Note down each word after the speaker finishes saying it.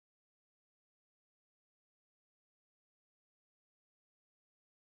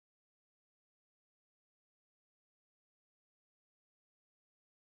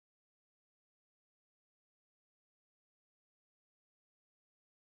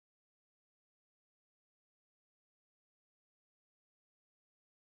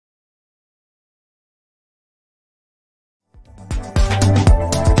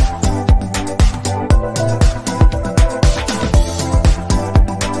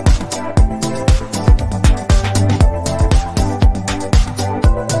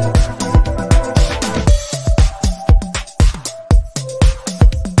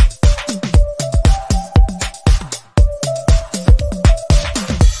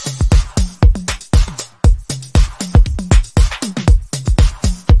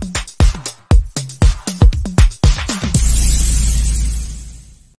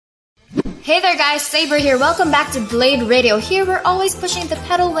guys, Saber here. Welcome back to Blade Radio. Here we're always pushing the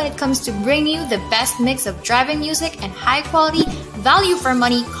pedal when it comes to bringing you the best mix of driving music and high quality, value for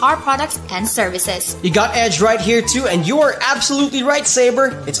money car products and services. You got Edge right here too, and you are absolutely right,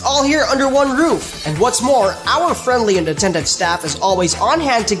 Saber. It's all here under one roof. And what's more, our friendly and attentive staff is always on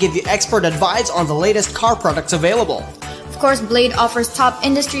hand to give you expert advice on the latest car products available. Of course, Blade offers top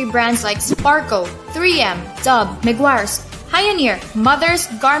industry brands like Sparco, 3M, Dub, Meguiar's, Pioneer, Mothers,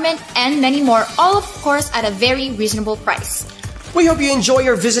 Garment, and many more, all of course at a very reasonable price. We hope you enjoy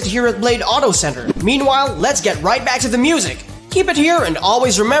your visit here at Blade Auto Center. Meanwhile, let's get right back to the music. Keep it here and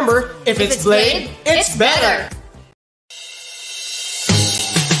always remember, if it's Blade, it's better.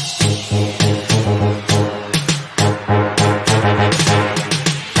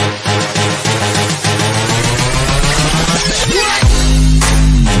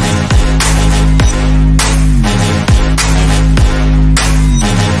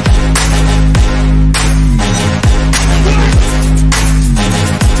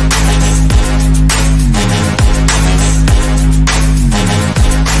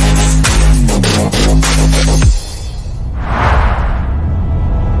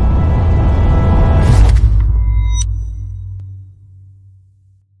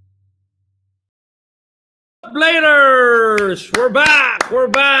 Bladers! We're back!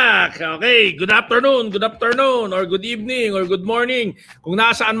 Okay, good afternoon, or good evening, or good morning. Kung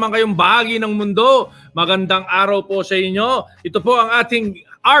nasaan man kayong bahagi ng mundo, magandang araw po sa inyo. Ito po ang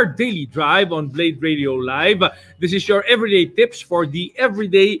our daily drive on Blade Radio Live. This is your everyday tips for the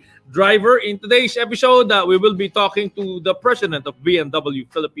everyday driver. In today's episode, we will be talking to the president of BMW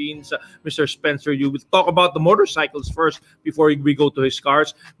Philippines, Mr. Spencer Yu. We'll talk about the motorcycles first before we go to his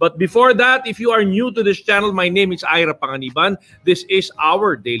cars. But before that, if you are new to this channel, my name is Ira Panganiban. This is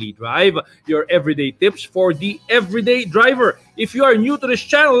our daily drive, your everyday tips for the everyday driver. If you are new to this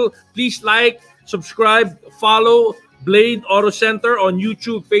channel, please like, subscribe, follow Blade Auto Center on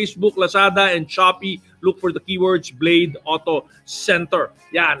YouTube, Facebook, Lazada, and Shopee. Look for the keywords Blade Auto Center.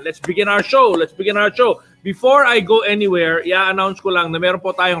 Yan, let's begin our show. Before I go anywhere, i-announce ko lang na meron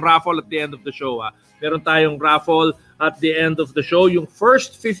po tayong raffle at the end of the show. Meron tayong raffle at the end of the show. Yung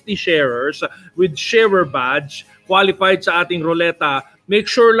first 50 sharers with sharer badge qualified sa ating roleta. Make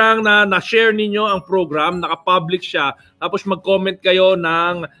sure lang na na-share ninyo ang program, naka-public siya, tapos mag-comment kayo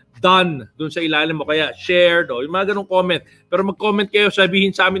ng done doon sa ilalim mo, kaya shared o yung mga ganong comment. Pero mag-comment kayo, sabihin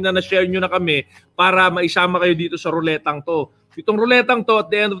sa amin na na-share nyo na kami para maisama kayo dito sa ruletang to. Itong ruletang to,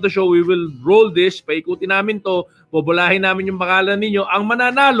 at the end of the show, we will roll this, paikutin namin to, bubulahin namin yung pangalan ninyo. Ang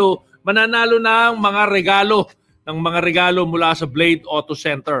mananalo ng mga regalo mula sa Blade Auto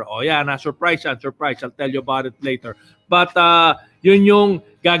Center. O yan, surprise. I'll tell you about it later. But yun yung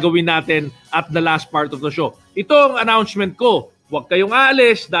gagawin natin at the last part of the show. Ito ang announcement ko. Huwag kayong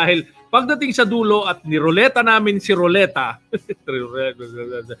aalis dahil pagdating sa dulo at niroleta namin si Roleta.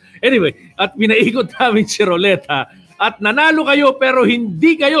 Anyway, at pinaikot namin si Roleta at nanalo kayo pero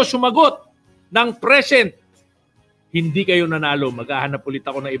hindi kayo sumagot ng present. Hindi kayo nanalo. Maghahanap ulit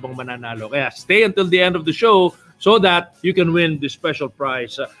ako ng ibang mananalo. Kaya stay until the end of the show so that you can win this special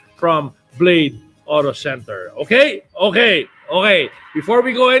prize from Blade Auto Center. Okay? Before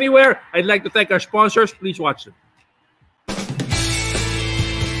we go anywhere, I'd like to thank our sponsors. Please watch them.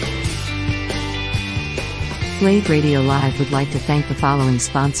 Blade Radio Live would like to thank the following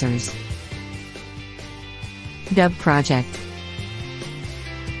sponsors. Dub Project,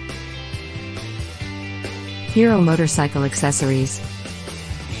 Hero Motorcycle Accessories,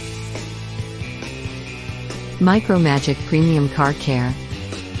 Micro Magic Premium Car Care,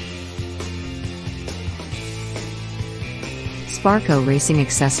 Sparco Racing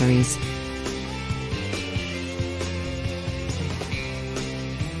Accessories,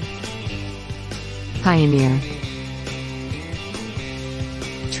 Pioneer,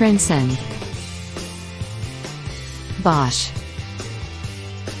 Transcend, Bosch,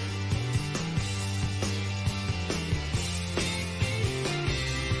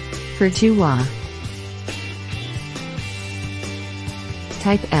 Perjua,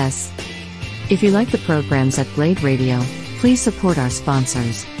 Type S. If you like the programs at Blade Radio, please support our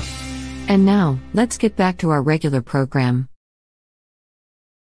sponsors. And now, let's get back to our regular program.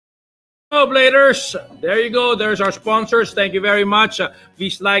 Hello, Bladers. There you go. There's our sponsors. Thank you very much.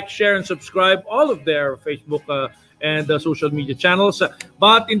 Please like, share, and subscribe all of their Facebook and social media channels.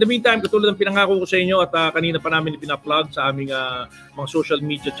 But in the meantime, katulad ng pinangako ko sa inyo at kanina pa namin ipina-plug sa aming mga social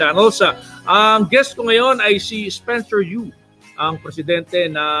media channels. Ang guest ko ngayon ay si Spencer Yu, ang presidente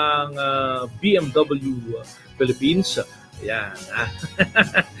ng BMW Philippines. Yan.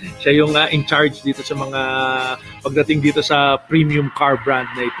 Siya yung in charge dito sa mga pagdating dito sa premium car brand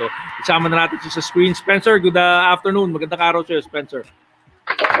na ito. Isama na natin siya sa screen. Spencer, good afternoon. Magandang araw sa'yo, Spencer.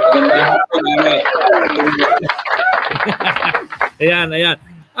 Ayan.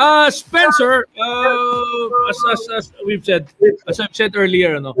 Spencer, as we've said, as I've said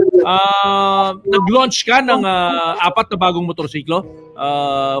earlier, nag-launch ka ng 4 na bagong motorsiklo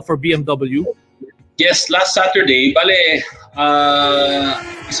for BMW. Yes, last Saturday,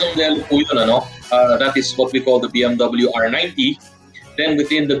 isang model po yun, that is what we call the BMW R90. Then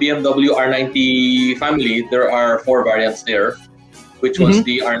within the BMW R90 family, there are 4 variants there, which was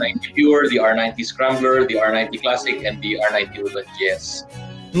the R90 Pure, the R90 Scrambler, the R90 Classic, and the R90 Urban GS.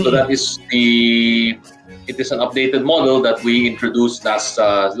 So that is it is an updated model that we introduced last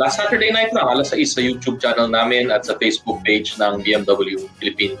Saturday night lang, alas 6 sa YouTube channel namin at sa Facebook page ng BMW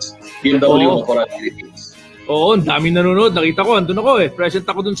Philippines. BMW Motorrad Philippines. Oo, ang dami nanonood. Nakita ko, andun ako Present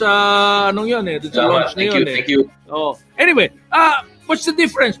ako dun sa dun sa launch na yun. Thank you. Oh. Anyway, what's the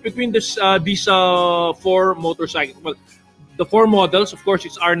difference between these 4 motorcycles? Well, the 4 models, of course,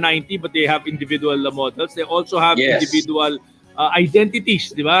 it's R90, but they have individual models. They also have individual identities,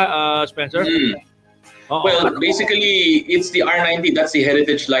 di ba, Spencer? Well, basically, it's the R90. That's the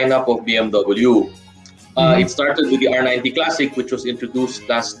heritage lineup of BMW. It started with the R90 Classic, which was introduced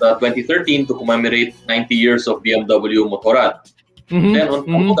last 2013 to commemorate 90 years of BMW Motorrad. Then on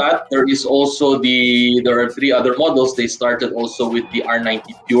top of that, there are 3 other models. They started also with the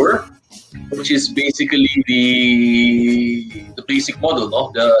R90 Pure, which is basically the basic model,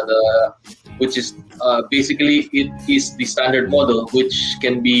 which is basically it is the standard model, which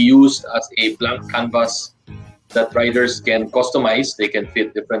can be used as a blank canvas that riders can customize. They can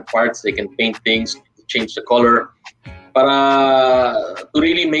fit different parts, they can paint things, change the color, para to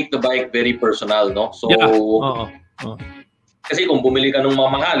really make the bike very personal, So, kasi kung bumili ka ng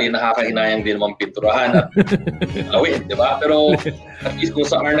mamahalin, nakakahinayang din naman pinturahan at lawin, di ba? Pero at least kung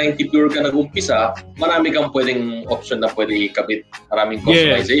sa R90 Pure ka nag-umpisa, marami kang pwedeng option na pwede ikabit, maraming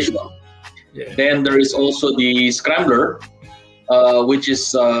customization. Then there is also the Scrambler, which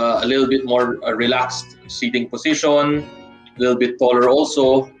is a little bit more relaxed seating position, a little bit taller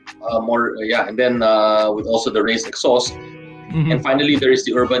also, and then with also the raised exhaust. And finally, there is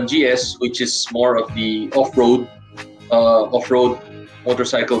the Urban GS, which is more of the off-road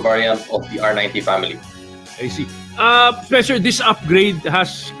motorcycle variant of the R90 family. I see. Spencer, this upgrade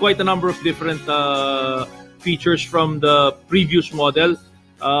has quite a number of different features from the previous model.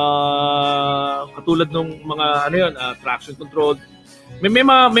 Katulad nung mga traction control. May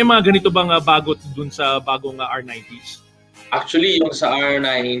mga ganito bang bago dun sa bagong R90s? Actually, yung sa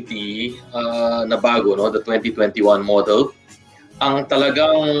R90 na bago, the 2021 model, ang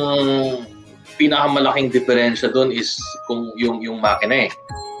talagang pinakamalaking diferensya doon is kung yung makina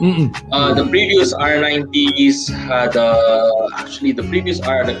The previous R90s had the previous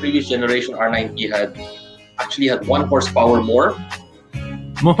generation R90 had 1 horsepower more.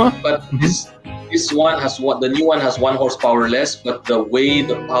 But this one has the new one has 1 horsepower less, but the way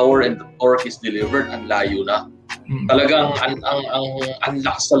the power and the torque is delivered, ang layo na. Talagang ang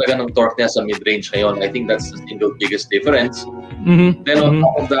lakas talaga ng torque niya sa mid-range ngayon. I think that's the single biggest difference. Then on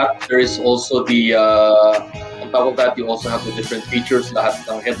top of that, there is also on top of that, you also have the different features, lahat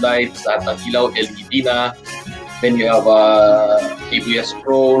ng headlights, lahat ng ilaw, LED na. Then you have ABS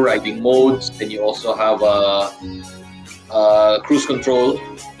Pro, riding modes. Then you also have cruise control.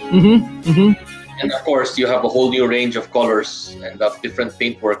 And of course, you have a whole new range of colors and of different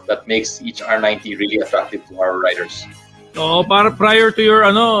paintwork that makes each R90 really attractive to our riders. Oh, prior to your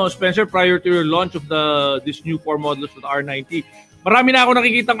Spencer, prior to your launch of this new 4 models with R90, marami na ako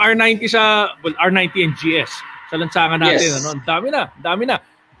nakikitang R90 R90 and GS sa lansangan natin. Yes. Ang dami na.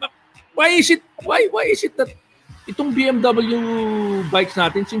 Why is it that itong BMW bikes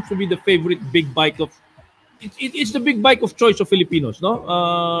natin seems to be the favorite big bike of it's the big bike of choice of Filipinos, no?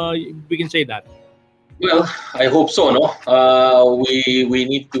 We can say that. Well, I hope so, no? We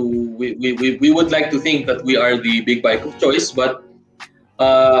would like to think that we are the big bike of choice, but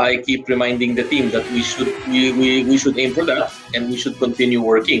I keep reminding the team that we should aim for that, and we should continue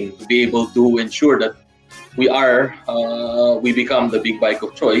working to be able to ensure that we become the big bike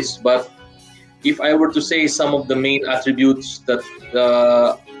of choice. But if I were to say some of the main attributes that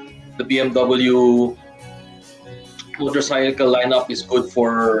the BMW motorcycle lineup is good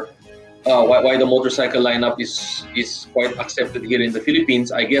for, why the motorcycle lineup is quite accepted here in the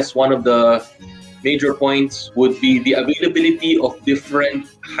Philippines, I guess one of the major points would be the availability of different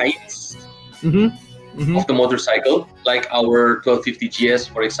heights of the motorcycle. Like our 1250 GS,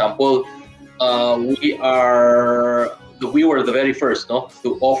 for example, we are we were the very first, no,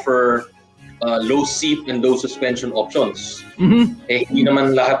 to offer low seat and low suspension options. Hindi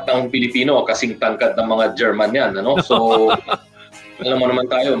naman lahat ng Pilipino kasing tangkad ng mga German yan, ano? So alam mo naman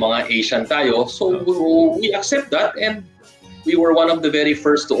tayo, mga Asian tayo. So we accept that, and we were one of the very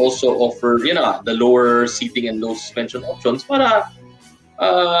first to also offer, the lower seating and low suspension options para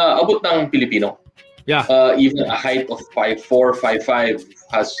abot ng Pilipino. Yeah. Even a height of 5'4", 5'5"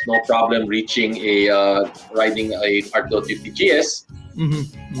 has no problem reaching riding a R250 GS.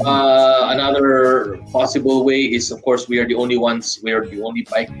 Another possible way is, of course, we are the only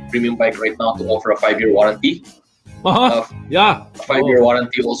premium bike right now to offer a 5-year warranty. Yeah. A 5-year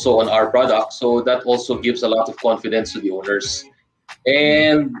warranty also on our product. So that also gives a lot of confidence to the owners.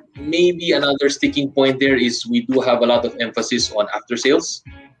 And maybe another sticking point there is we do have a lot of emphasis on after sales.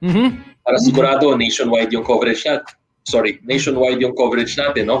 Para sigurado nationwide yung coverage natin. Nationwide yung coverage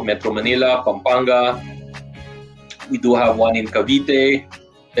natin, no? Metro Manila, Pampanga. We do have one in Cavite.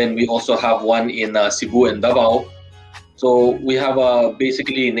 Then we also have one in Cebu and Davao. So we have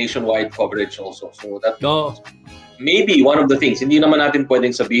basically nationwide coverage also. So that maybe one of the things. Hindi naman natin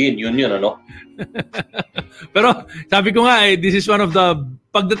pwedeng sabihin yun, ano? Pero sabi ko nga, this is one of the,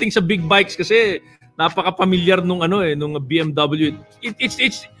 pagdating sa big bikes kasi napaka-familiar nung BMW.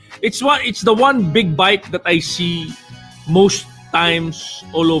 It's the one big bike that I see most times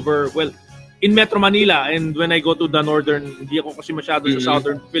all over, well, in Metro Manila, and when I go to the northern, hindi ako kasi masyado sa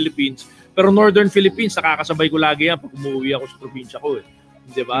southern Philippines, pero northern Philippines nakakasabay ko lagi yan pag umuwi ako sa probinsya ko.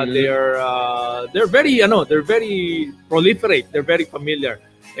 Diba? They're very proliferate, they're very familiar.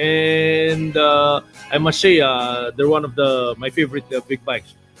 And I must say they're one of my favorite big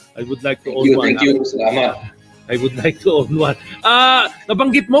bikes. I would like to own one. Thank you. Salamat. I would like to own one.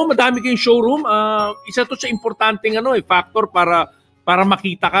 Nabanggit mo, madami kayong showroom. Isa to sa importanteng factor para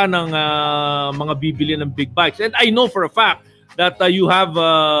makita ka ng mga bibili ng big bikes. And I know for a fact that you have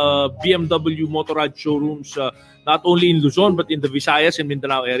BMW Motorrad showrooms not only in Luzon but in the Visayas and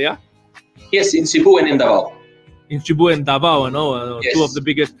Mindanao area. Yes, in Cebu and in Davao. In Cebu and Davao, Yes. two of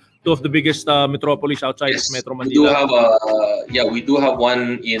the biggest metropolis outside of Metro Manila. We do have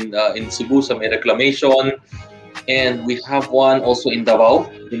one in Cebu sa may reclamation, and we have one also in Davao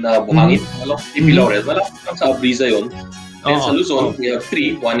in Buhangin. Ipilaw sa Abriza yon. And sa Luzon, we have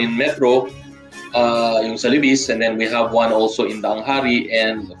 3. One in Metro, yung sa Libis, and then we have one also in Danghari,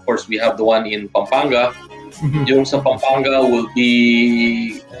 and of course we have the one in Pampanga. Yung sa Pampanga will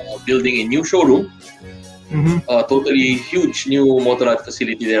be building a new showroom. Totally huge new Motorrad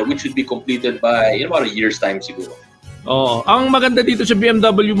facility there, which should be completed by in about a year's time siguro. Ang maganda dito sa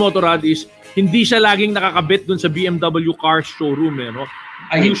BMW Motorrad is hindi siya laging nakakabit dun sa BMW car showroom, no?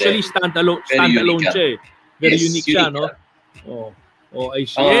 Usually standalone siya. Very unique siya, no? I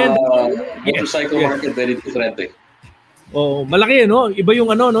see. Motorcycle market very different. Malaki, no? Iba yung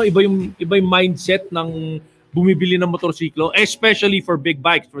iba yung mindset ng bumibili ng motorsiklo, especially for big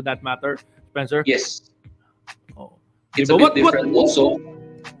bikes for that matter, Spencer. Yes. It's a bit different also.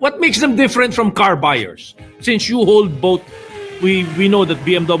 What makes them different from car buyers? Since you hold both, we know that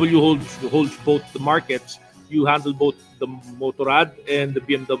BMW holds both the markets. You handle both the Motorrad and the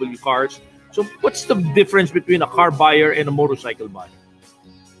BMW cars. So what's the difference between a car buyer and a motorcycle buyer?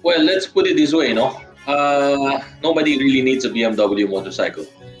 Well, let's put it this way, no? Nobody really needs a BMW motorcycle.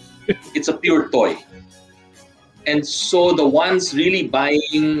 It's a pure toy. And so the ones really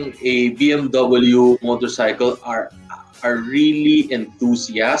buying a BMW motorcycle are really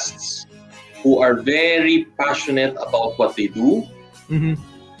enthusiasts who are very passionate about what they do.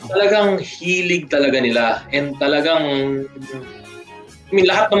 Talagang hilig talaga nila. And talagang,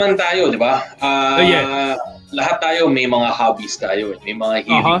 lahat naman tayo, di ba? Lahat tayo may mga hobbies tayo. May mga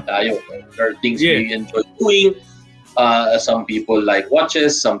hilig tayo. There are things we enjoy doing. Some people like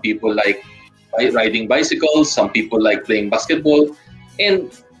watches. Some people like riding bicycles. Some people like playing basketball. And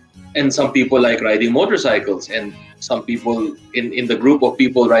some people like riding motorcycles. And some people, in the group of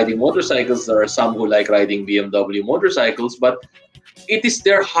people riding motorcycles, there are some who like riding BMW motorcycles. But it is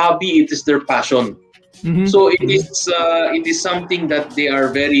their hobby. It is their passion. So it is something that they are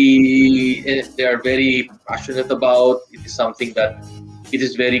very passionate about. It is something that it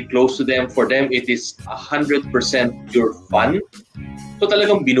is very close to them. For them, it is 100% pure fun. So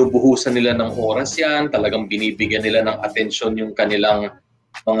talagang binubuhusan nila ng oras yan. Talagang binibigyan nila ng atensyon yung kanilang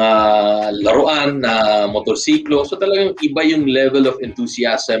mga laruan na motorsiklo. So talagang iba yung level of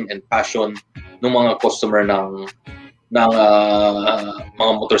enthusiasm and passion ng mga customer ng mga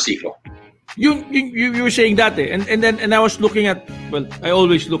motorsiklo. You were saying that, and I was looking at, well, I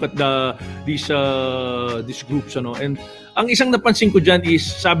always look at these groups, and ang isang napansin ko dyan is,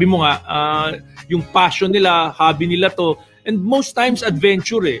 sabi mo nga, yung passion nila, hobby nila to, and most times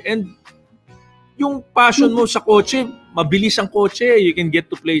adventure eh. And yung passion mo sa kotse, mabilis ang kotse, you can get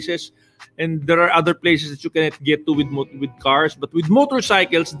to places, and there are other places that you cannot get to with cars. But with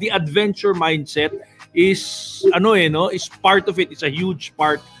motorcycles, the adventure mindset is is part of it. It's a huge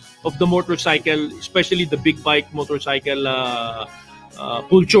part of the motorcycle, especially the big bike motorcycle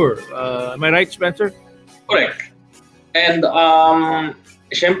culture. Am I right, Spencer? Correct. And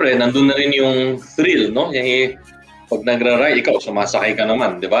syempre, nandun na rin yung thrill, no? Pag nagra-ride, ikaw sumasakay ka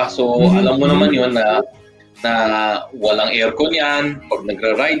naman, di ba? So, alam mo naman yun na walang aircon yan. Pag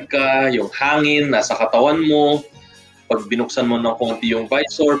nagra-ride ka, yung hangin nasa katawan mo. Pag binuksan mo ng konti yung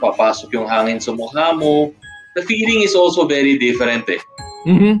visor, papasok yung hangin sa mukha mo. The feeling is also very different eh.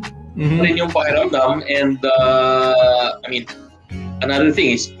 Rin yung pakiramdam. And, another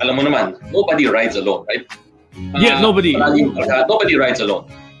thing is, alam mo naman, nobody rides alone, right? Nobody. Nobody rides alone.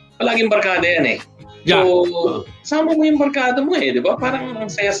 Palaging barkada yan eh. So, sama mo yung barkada mo eh, di ba? Parang ang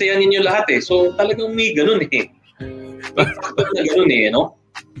saya-saya ninyo lahat eh. So, talagang may ganun eh. Ganun eh, no?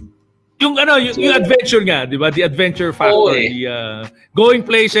 Yung adventure nga, di ba? The adventure factor. The going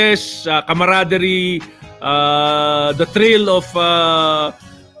places, camaraderie, the thrill of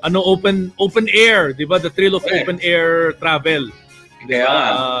open air, di ba? The thrill of open air travel.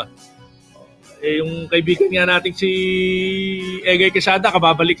 Kaya yung kaibigan nga natin si Egay Quesada,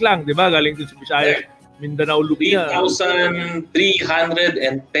 kababalik lang, di ba? Galing dun sa Bisaya, Mindanao, Lupia.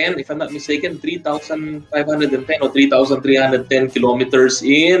 3,310, if I'm not mistaken, 3,510 or 3,310 kilometers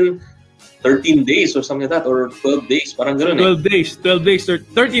in 13 days or something like that, or 12 days, parang gano'n 12 days,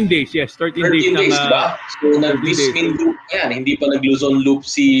 13 days, yes, 13 days. 13 days, diba? So, nag-Dismin loop yan, hindi pa nag-Luzon loop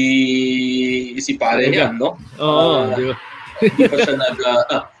si pare yan, no? Oo, di ba? Hindi pa siya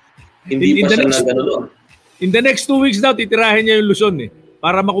In the next 2 weeks daw, titirahin niya yung Luzon eh.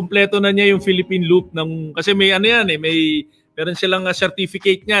 Para makumpleto na niya yung Philippine loop kasi may meron silang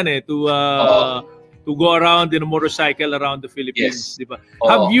certificate niyan eh to go around in a motorcycle around the Philippines, di ba?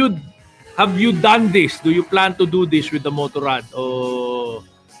 Have you done this? Do you plan to do this with the Motorrad? O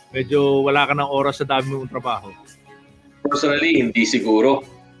medyo wala ka ng oras sa dami mong trabaho? Personally, hindi siguro.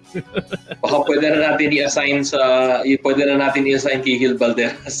 Baka pwede na natin i-assign kay Gil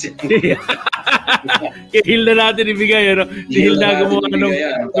Balderas. Kay Gil na natin ibigay, ano? Si Gil na gumawa ng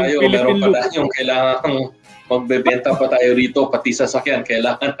Philippine loop. Yung kailangan magbebenta pa tayo rito, pati sasakyan,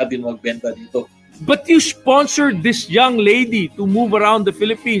 kailangan natin magbenta dito. But you sponsored this young lady to move around the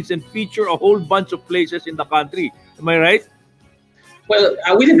Philippines and feature a whole bunch of places in the country. Am I right? Well,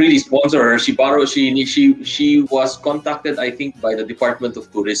 we didn't really sponsor her. She was contacted, I think, by the Department of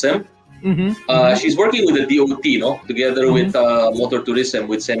Tourism. She's working with the DOT, no, together with Motor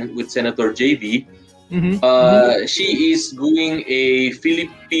Tourism with Senator JV. She is doing a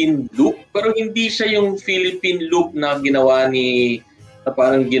Philippine loop, pero hindi siya yung Philippine loop na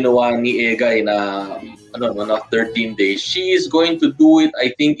parang ginawa ni Egay na 13 days. She is going to do it,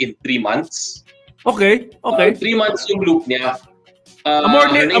 I think, in 3 months. Okay. 3 months yung loop niya. A more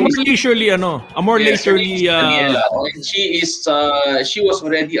leisurely. Daniela. And she was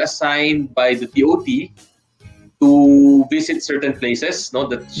already assigned by the DOT to visit certain places, no,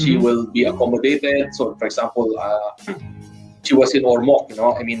 that she will be accommodated. So, for example, she was in Ormoc,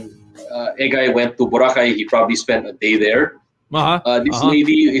 Egay went to Boracay. He probably spent a day there. This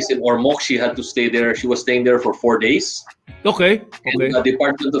lady is in Ormoc. She had to stay there. She was staying there for 4 days. Okay. And the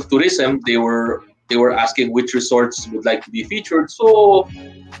Department of Tourism, they were asking which resorts would like to be featured. So,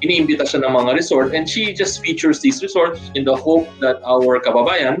 iniimbita siya ng mga resort, and she just features these resorts in the hope that our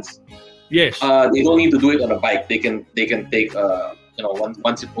kababayans, they don't need to do it on a bike. They can take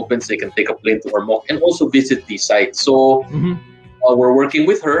once it opens, they can take a plane to Ormoc and also visit these sites. So, we're working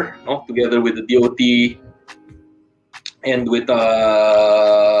with her, together with the DOT. And with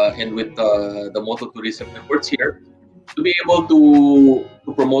the motor tourism efforts here, to be able to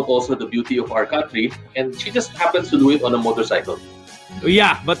promote also the beauty of our country, and she just happens to do it on a motorcycle.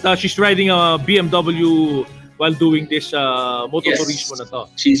 Yeah, but she's riding a BMW while doing this mototurismo na to.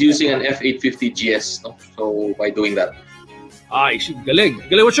 She's using an F850 GS, no? So by doing that. Galing.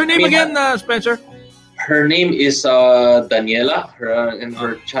 What's your name again, Spencer? Her name is Daniela.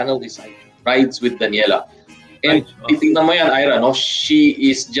 Her channel is Rides with Daniela. And titingnan mo yan, Ira, no? She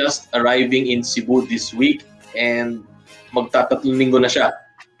is just arriving in Cebu this week, and magtatatlong linggo na siya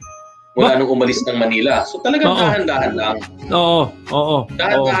mula nung umalis ng Manila. So talagang dahan-dahan lang. Oo.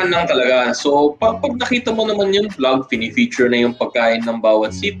 Dahan-dahan lang talaga. So pag nakita mo naman yung vlog, fini-feature na yung pagkain ng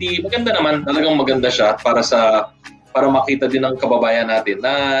bawat city. Maganda naman, talagang maganda siya para makita din ng kababayan natin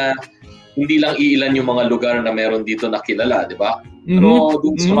na hindi lang iilan yung mga lugar na meron dito na kilala, di ba? Pero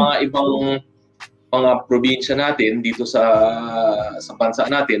dun sa mga ibang mga probinsya natin dito sa bansa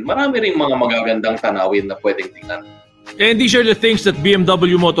natin, marami ring mga magagandang tanawin na pwedeng tingnan. And these are the things that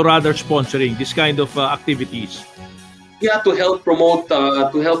BMW Motorrad are sponsoring, this kind of activities. Yeah, to help promote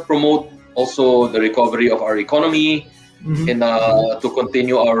also the recovery of our economy and to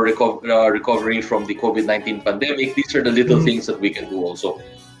continue our recovery from the COVID-19 pandemic. These are the little things that we can do also.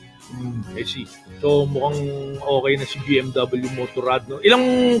 I see. So mukhang okay na si BMW Motorrad, no? Ilang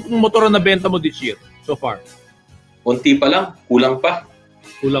motor na benta mo this year so far? Kunti pa lang, kulang pa.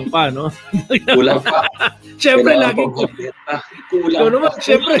 Kulang pa, no? Kulang pa. Siyempre, laging kulang.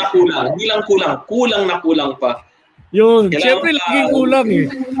 Siyempre. Hindi lang kulang. Kulang na kulang pa. Yun. Siyempre, laging kulang eh.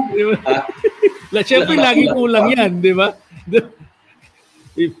 Di ba? Siyempre, laging kulang yan, di ba?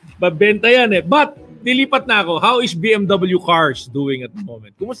 Mabenta yan eh. But, nilipat na ako. How is BMW Cars doing at the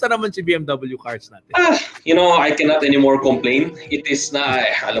moment? Kumusta naman si BMW Cars natin? I cannot anymore complain. It is na,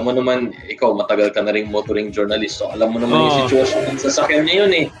 alam mo naman, ikaw matagal ka na ring motoring journalist. So alam mo naman yung situation ng sasakyan niya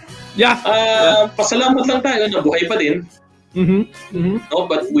yun eh. Yeah. Pasalamat lang tayo na buhay pa din. No,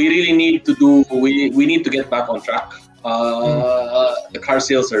 but we really need to we need to get back on track. The car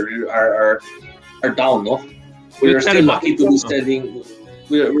sales are down, no? We're still lucky to be selling.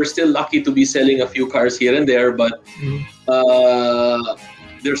 We're still lucky to be selling a few cars here and there, but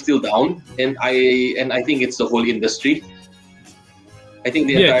they're still down, and I think it's the whole industry. I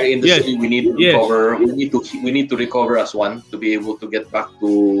think the entire industry we need to recover. We need to recover as one to be able to get back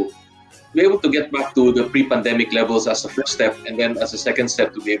to the pre-pandemic levels as the first step, and then as a second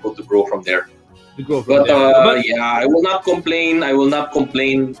step to be able to grow from there. But I will not complain. I will not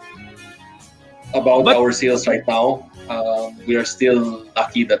complain about our sales right now. We are still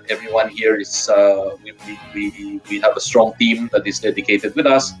lucky that everyone here is we have a strong team that is dedicated with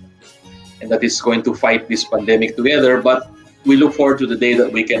us and that is going to fight this pandemic together. But we look forward to the day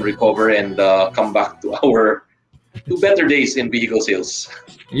that we can recover and come back to better days in vehicle sales.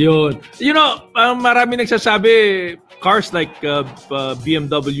 Yun. Marami nagsasabi cars like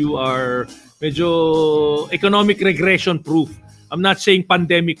BMW are medyo economic regression proof. I'm not saying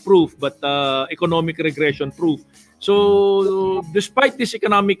pandemic proof, but economic regression proof. So, despite these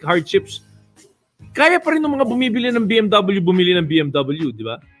economic hardships, kaya pa rin ng mga bumibili ng BMW, di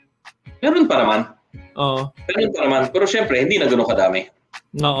ba? Meron pa naman. Oo. Meron pa naman. Pero syempre, hindi na gano'ng kadami.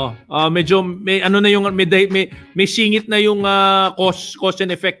 Oo. Medyo may singit na yung cause and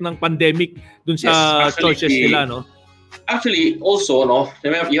effect ng pandemic dun sa choices nila, no? Actually, also, no,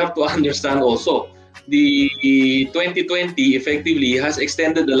 you have to understand also, the 2020 effectively has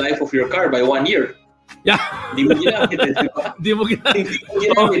extended the life of your car by 1 year. Yeah. Hindi mo ginamit, di ba? Hindi mo ginamit.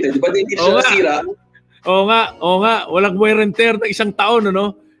 Di ba? Hindi siya nasira. Oo nga. Walang wear and tear na isang taon,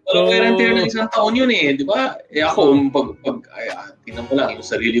 ano? Walang wear and tear na isang taon yun eh, di ba? Ako, tingnan mo lang, yung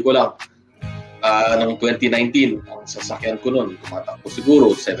sarili ko lang, noong 2019, ang sasakyan ko noon, tumatakbo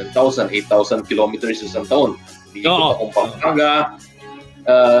siguro 7,000, 8,000 kilometers isang taon. Hindi ko akong Pampanga.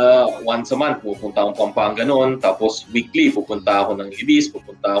 Once a month, pupunta akong Pampanga noon. Tapos weekly, pupunta ako ng Ibis,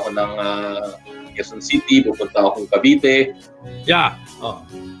 pupunta ako ng Quezon City, pupunta ako ng Cavite. Yeah.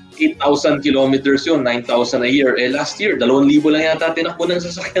 8,000 kilometers yun, 9,000 a year. Last year, 2,000 lang yata tinakbo ng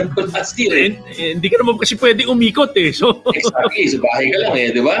sasakyan ko last year. Hindi ka naman kasi pwede umikot eh. So exactly, sa bahay ka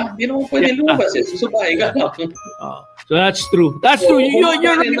lang di ba? Hindi naman pwede lumabas eh. So sa bahay ka lang. So that's true. That's true.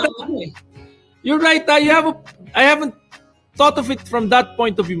 You're right. I haven't thought of it from that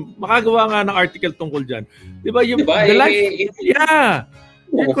point of view. Makagawa nga ng article tungkol dyan. Di ba? The life,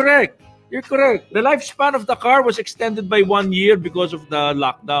 you're correct. You're correct. The lifespan of the car was extended by 1 year because of the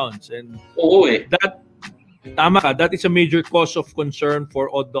lockdowns. And tama ka, that is a major cause of concern for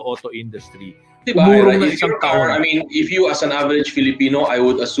the auto industry. Diba? If you as an average Filipino, I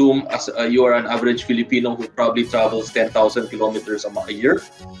would assume you are an average Filipino who probably travels 10,000 kilometers a year.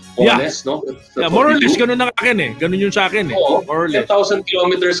 More or less, no? That's more or less, ganun na akin eh. Ganun yun sa akin eh. Oo, 10,000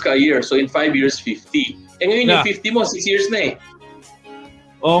 kilometers ka a year. So in 5 years, 50. Ngayon yung 50 mo, 6 years na eh.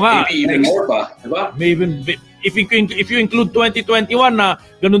 Oo nga. Maybe even more pa, diba? Maybe if you include 2021 na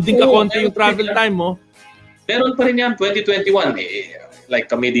ganun din ka-konti yung travel time mo. Meron pa rin yan, 2021.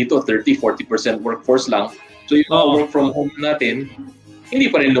 Like kami dito, 30-40% workforce lang. So yung work from home natin, hindi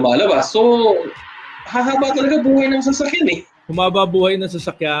pa rin lumalabas. So, hahaba talaga buhay ng sasakyan eh. Humaba buhay ng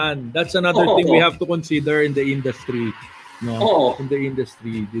sasakyan. That's another thing we have to consider in the industry. No? In the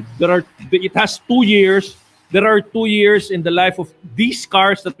industry. It has 2 years. There are 2 years in the life of these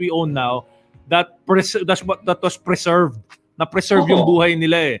cars that we own now that was preserved. Na-preserve yung buhay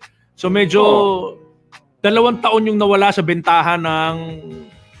nila eh. So medyo 2 taon yung nawala sa bentahan ng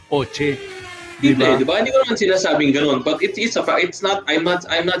kotse. Hindi, di ba? Hindi ko naman sinasabing ganun. But it's a fact. It's not. I'm not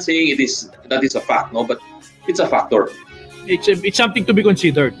saying that is a fact, no. But it's a factor. It's something to be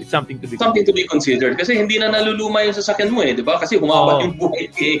considered. It's something to be considered. Kasi hindi na naluluma yung sasakyan mo di ba? Kasi humaba yung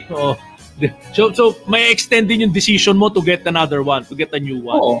buhay eh. Oo. So may extend din yung decision mo to get another one, to get a new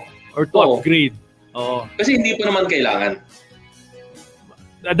one. Or to upgrade. Kasi hindi pa naman kailangan.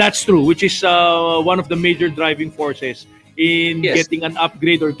 That's true, which is one of the major driving forces in getting an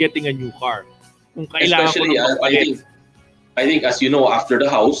upgrade or getting a new car. Kung kailangan especially, I think as you know, after a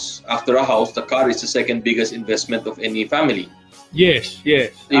house, the car is the second biggest investment of any family. Yes.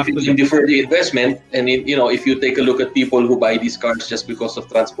 If you can defer the investment, and if you take a look at people who buy these cars just because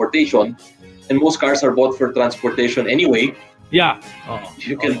of transportation, and most cars are bought for transportation anyway. Yeah.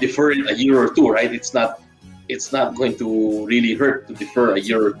 You can defer it a year or two, right? It's not going to really hurt to defer a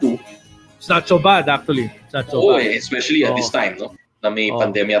year or two. It's not so bad actually. It's not so bad. Especially at this time, no? Na may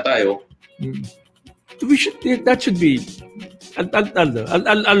pandemya tayo. That should be.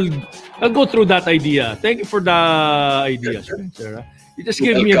 I'll go through that idea. Thank you for the idea, Spencer. You just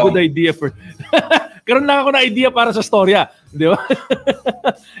gave me a good idea for. Karoon lang ako na idea para sa storya, di ba?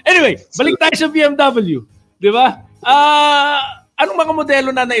 Anyway, balik tayo sa BMW, di ba? Anong mga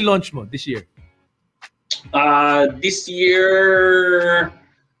modelo na i-launch mo this year? This year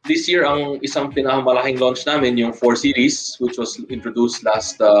ang isang pinakamalaking launch namin yung 4 Series, which was introduced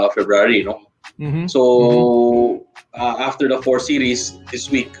last February, no? So after the 4 Series this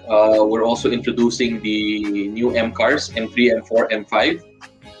week, we're also introducing the new M cars, M3, M4, M5,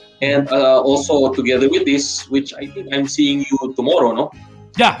 and also together with this, which I think I'm seeing you tomorrow, no?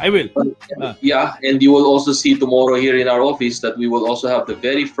 Yeah, I will. Yeah, and you will also see tomorrow here in our office that we will also have the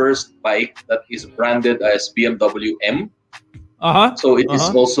very first bike that is branded as BMW M. So it is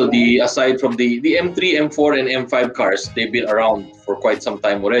also aside from the M3, M4, and M5 cars, they've been around for quite some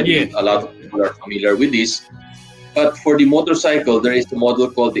time already. A lot of people are familiar with this. But for the motorcycle, there is the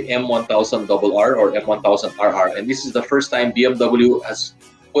model called the M1000RR or M1000RR, and this is the first time BMW has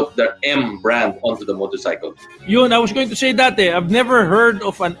put the M brand onto the motorcycle. Yun, I was going to say that I've never heard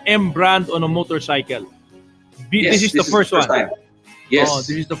of an M brand on a motorcycle. This is the first one. Time. Yes.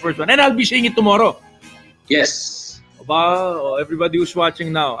 This is the first one. And I'll be seeing it tomorrow. Yes. Everybody who's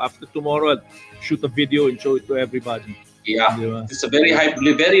watching now, after tomorrow, I'll shoot a video and show it to everybody. Yeah. It's a very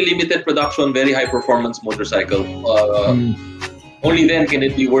limited production, very high performance motorcycle. Only then can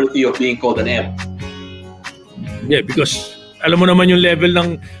it be worthy of being called an M. Yeah, because alam mo naman yung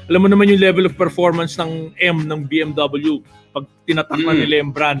level of performance ng M ng BMW. Pag tinatakpan nila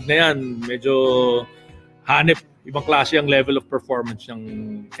yung brand na yan, medyo hanep, ibang klase ang level of performance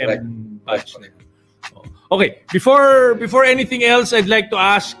ng M badge na yan. Okay, before anything else, I'd like to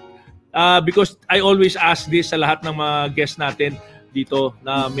ask, because I always ask this sa lahat ng mga guests natin dito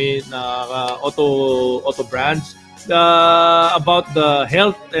na may auto brands, about the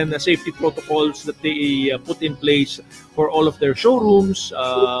health and the safety protocols that they put in place for all of their showrooms,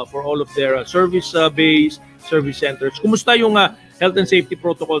 for all of their service bays, service centers. Kumusta yung health and safety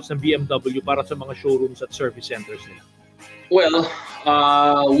protocols ng BMW para sa mga showrooms at service centers nila? Well,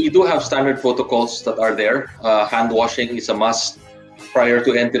 we do have standard protocols that are there. Hand washing is a must prior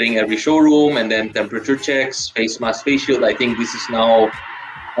to entering every showroom, and then temperature checks, face mask, face shield. I think this is now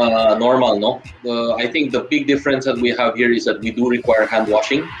normal, no? I think the big difference that we have here is that we do require hand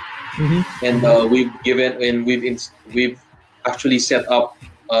washing, and we've actually set up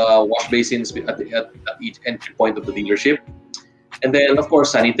wash basins at each entry point of the dealership. And then, of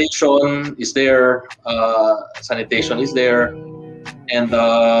course, sanitation is there. And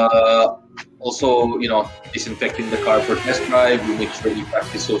also, disinfecting the car for test drive. We make sure we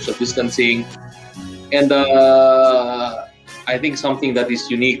practice social distancing. And I think something that is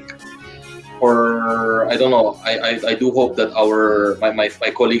unique, or I don't know, I do hope that my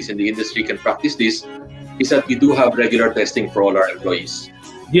colleagues in the industry can practice this, is that we do have regular testing for all our employees.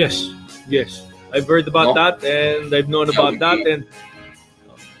 Yes. I've heard about that, and I've known about that, and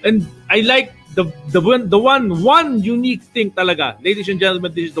I like the one unique thing talaga, ladies and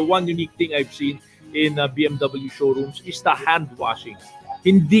gentlemen. This is the one unique thing I've seen in BMW showrooms is the hand washing.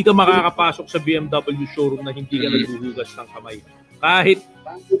 Hindi ka makakapasok sa BMW showroom na hindi ka naghuhugas ng kamay, kahit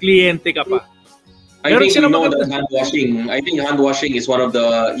kliyente ka pa. I think hand washing is one of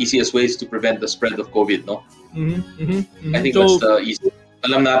the easiest ways to prevent the spread of COVID, no? I think that's the easiest.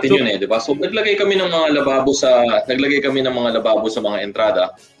 Alam natin yun di ba? So naglagay kami ng mga lababo sa mga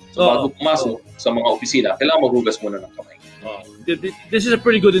entrada. So bago pumasok sa mga opisina, kailangan maghugas muna ng kamay. This is a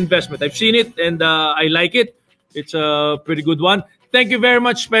pretty good investment. I've seen it and I like it. It's a pretty good one. thank you very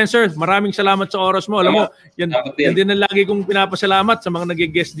much, Spencer. Maraming salamat sa oras mo. Alam mo, yan din ang lagi kong pinapasalamat sa mga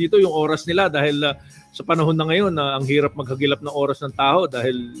nag-guest dito, yung oras nila dahil sa panahon na ngayon, ang hirap maghagilap ng oras ng tao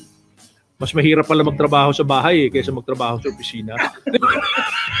dahil mas mahirap pala magtrabaho sa bahay kaysa magtrabaho sa opisina.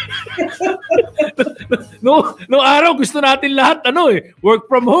 no araw gusto natin lahat work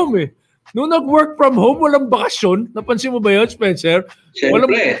from home Nung nag-work from home, walang bakasyon. Napansin mo ba yun, Spencer?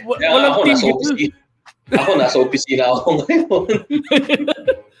 Siyempre. Walang ako nasa opisina ako ngayon.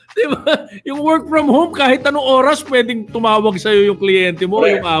 Diba? Yung work from home, kahit anong oras, pwedeng tumawag sa'yo yung kliyente mo,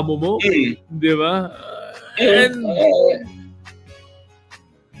 yung amo mo. Diba? And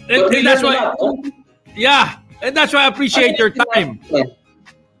that's why, and that's why I appreciate your time.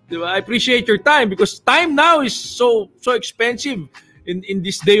 Diba? I appreciate your time because time now is so expensive. In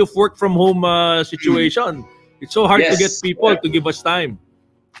this day of work from home situation, it's so hard to get people to give us time.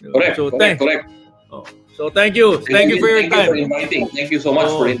 Correct. So thank you. Thank you for your time. Thank you so much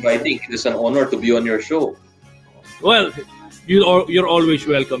for inviting. It is an honor to be on your show. Well, you're always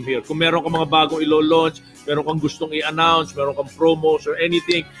welcome here. Kung meron kang mga bagong ilo-launch, meron kang gustong i-announce, meron kang promos or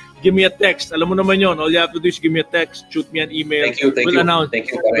anything, give me a text. Alam mo naman yon. All you have to do is give me a text, shoot me an email. We'll announce it.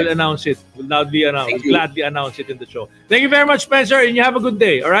 We'll gladly announce it in the show. Thank you very much, Spencer, and you have a good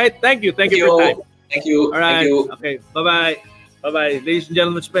day. All right? Thank you for your time. Thank you. All right. Thank you. Okay. Bye-bye. Bye-bye. Ladies and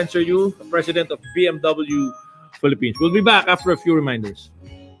gentlemen, Spencer Yu, President of BMW Philippines. We'll be back after a few reminders.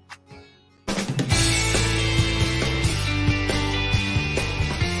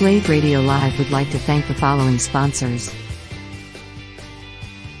 Blade Radio Live would like to thank the following sponsors.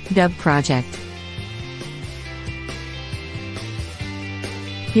 Dub Project,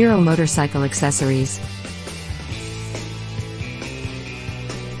 Hero Motorcycle Accessories,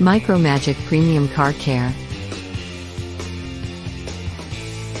 Micromagic Premium Car Care,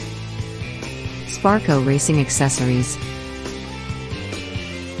 Sparco Racing Accessories,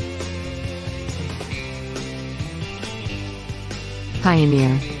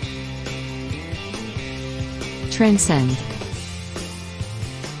 Pioneer, Transcend,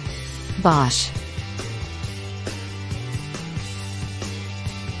 Bosch,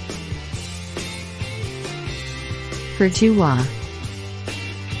 Perjua,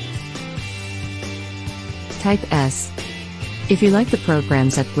 Type S. If you like the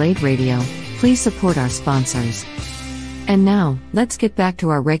programs at Blade Radio, please support our sponsors. And now, let's get back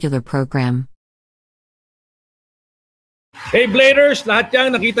to our regular program. Hey Bladers, lahat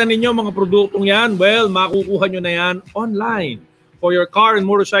yan, nakita ninyo mga produktong yan, well, makukuha nyo na yan online. For your car and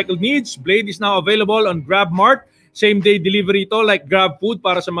motorcycle needs, Blade is now available on GrabMart. Same-day delivery ito like Grab Food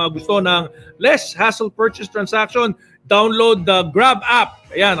para sa mga gusto ng less hassle purchase transaction. Download the Grab app.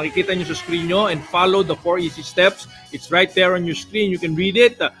 Ayan, nakikita nyo sa screen nyo and follow the 4 easy steps. It's right there on your screen. You can read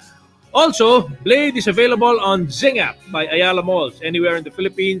it. Also, Blade is available on Zing app by Ayala Malls. Anywhere in the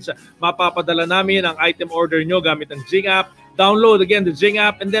Philippines, mapapadala namin ang item order nyo gamit ang Zing app. Download again the Zing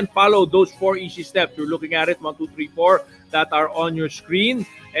app and then follow those 4 easy steps. You're looking at it, 1, 2, 3, 4, that are on your screen.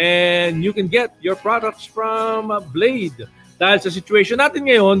 And you can get your products from Blade. Dahil sa situation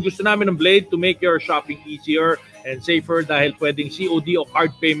natin ngayon, gusto namin ng Blade to make your shopping easier and safer dahil pwedeng COD o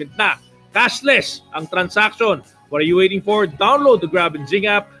card payment na. Cashless ang transaction. What are you waiting for? Download the Grab and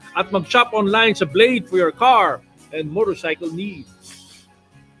Zing app at mag-shop online sa Blade for your car and motorcycle needs.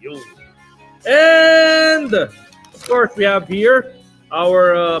 Yun. And of course, we have here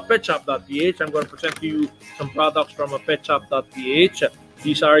our petshop.ph. I'm going to present to you some products from petshop.ph.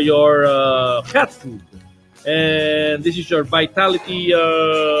 These are your cat food. And this is your Vitality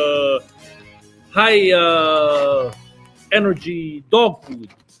high energy dog food.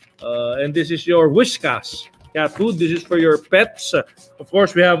 And this is your Whiskas cat food. This is for your pets. Of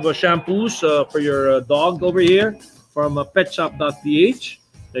course, we have shampoos for your dog over here from petshop.ph.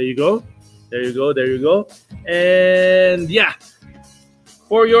 There you go. There you go. And yeah,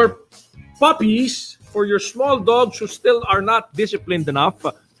 for your puppies, for your small dogs who still are not disciplined enough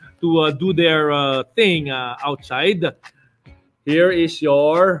to do their thing outside, here is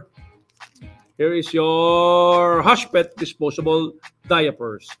your Hush Pet disposable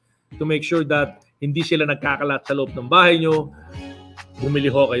diapers to make sure that hindi sila nagkakalat sa loob ng bahay nyo. Bumili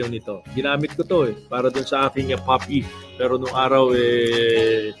ho kayo nito. Ginamit ko to para dun sa aking puppy. Pero nung araw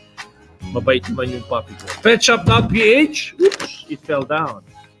mabait naman yung puppy ko. Petshop.ph. Oops, it fell down.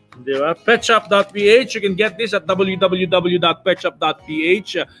 Diba? Petshop.ph. You can get this at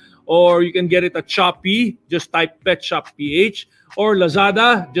www.petshop.ph or you can get it at Shopee. Just type Petshop.ph or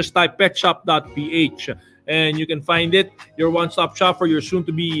Lazada. Just type Petshop.ph. And you can find it, your one-stop shop for your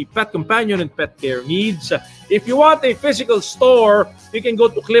soon-to-be pet companion and pet care needs. If you want a physical store, you can go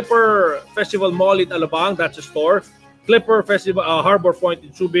to Clipper Festival Mall in Alabang. That's a store. Clipper Festival, Harbor Point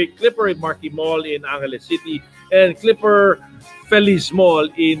in Subic, Clipper Marquee Mall in Angeles City, and Clipper Feliz Mall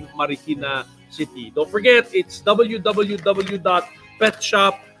in Marikina City. Don't forget, it's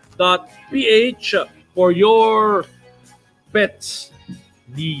www.petshop.ph for your pets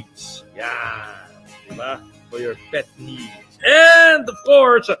needs. Yeah, diba? For your pet needs. And of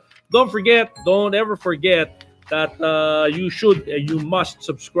course, don't ever forget that you must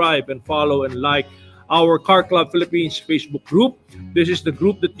subscribe and follow and like our Car Club Philippines Facebook group. This is the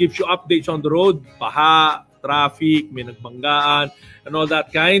group that gives you updates on the road, baha, traffic, may nagbanggaan, and all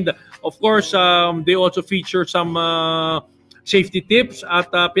that kind. Of course, they also feature some safety tips at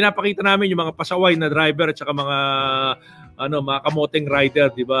pinapakita namin yung mga pasaway na driver at saka mga kamoteng rider,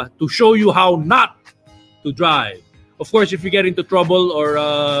 di ba? To show you how not to drive. Of course, if you get into trouble or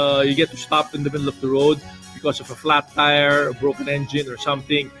you get stopped in the middle of the road because of a flat tire, a broken engine, or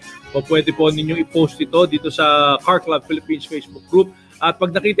something, o pwede po ninyong i-post ito dito sa Car Club Philippines Facebook group. At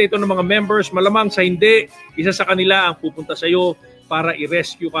pag nakita ito ng mga members, malamang sa hindi, isa sa kanila ang pupunta sa iyo para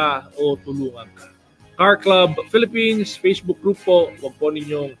i-rescue ka o tulungan ka. Car Club Philippines Facebook group po, huwag po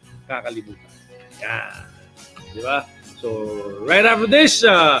ninyong kakalimutan. Yan. Di ba? So, right after this,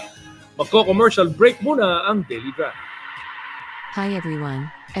 magko-commercial break muna ang Daily Drive. Hi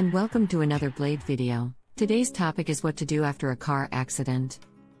everyone, and welcome to another Blade video. Today's topic is what to do after a car accident.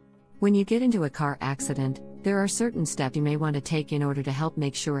 When you get into a car accident, there are certain steps you may want to take in order to help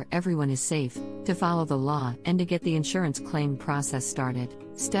make sure everyone is safe, to follow the law, and to get the insurance claim process started.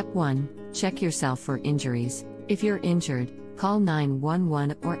 Step 1. Check yourself for injuries. If you're injured, call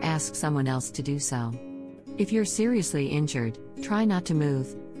 911 or ask someone else to do so. If you're seriously injured, try not to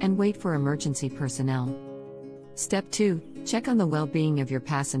move, and wait for emergency personnel. Step 2. Check on the well-being of your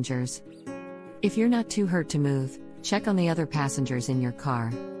passengers. If you're not too hurt to move, check on the other passengers in your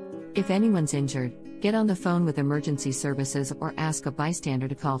car. If anyone's injured, get on the phone with emergency services or ask a bystander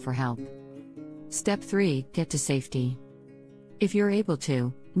to call for help. Step 3. Get to safety. If you're able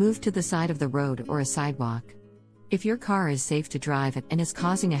to, move to the side of the road or a sidewalk. If your car is safe to drive and is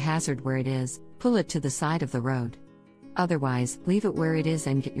causing a hazard where it is, pull it to the side of the road. Otherwise, leave it where it is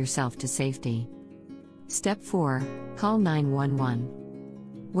and get yourself to safety. Step 4. Call 911.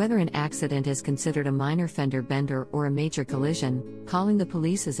 Whether an accident is considered a minor fender bender or a major collision, calling the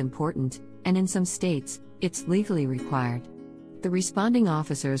police is important, and in some states, it's legally required. The responding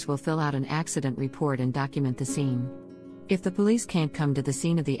officers will fill out an accident report and document the scene. If the police can't come to the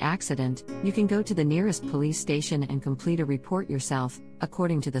scene of the accident, you can go to the nearest police station and complete a report yourself,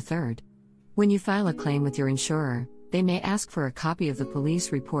 according to the third. When you file a claim with your insurer, they may ask for a copy of the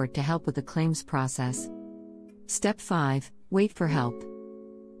police report to help with the claims process. Step 5. Wait for help.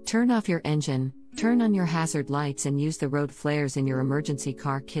 Turn off your engine, turn on your hazard lights and use the road flares in your emergency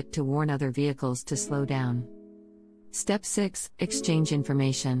car kit to warn other vehicles to slow down. Step 6. Exchange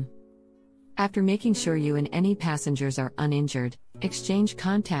information. After making sure you and any passengers are uninjured, exchange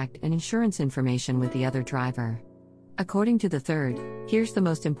contact and insurance information with the other driver. According to the third, here's the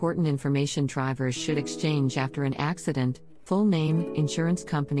most important information drivers should exchange after an accident: full name, insurance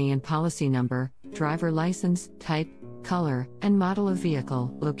company and policy number, driver license, type, color, and model of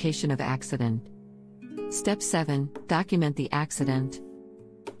vehicle, location of accident. Step 7. Document the accident.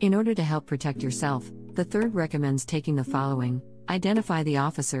 In order to help protect yourself, the third recommends taking the following: identify the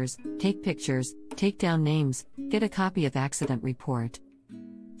officers, take pictures, take down names, get a copy of accident report.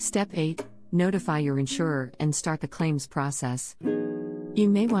 Step 8. Notify your insurer and start the claims process. You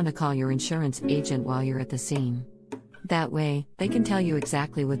may want to call your insurance agent while you're at the scene. That way, they can tell you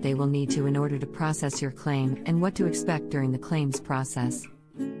exactly what they will need to in order to process your claim and what to expect during the claims process.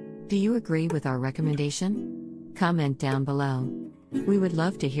 Do you agree with our recommendation? Comment down below. We would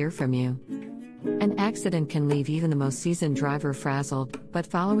love to hear from you. An accident can leave even the most seasoned driver frazzled, but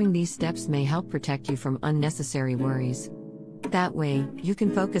following these steps may help protect you from unnecessary worries. That way, you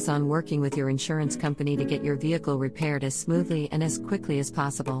can focus on working with your insurance company to get your vehicle repaired as smoothly and as quickly as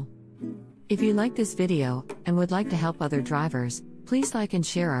possible. If you like this video, and would like to help other drivers, please like and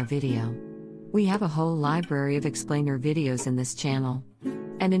share our video. We have a whole library of explainer videos in this channel.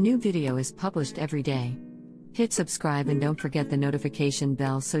 And a new video is published every day. Hit subscribe and don't forget the notification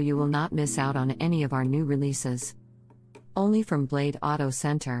bell so you will not miss out on any of our new releases. Only from Blade Auto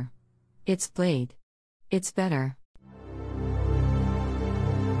Center. It's Blade. It's better.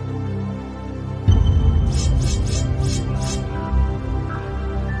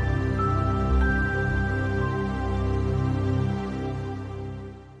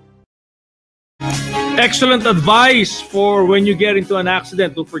 Excellent advice for when you get into an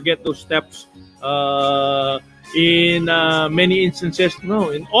accident. Don't forget those steps. In many instances,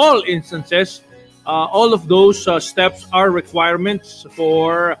 no, in all instances, All of those steps are requirements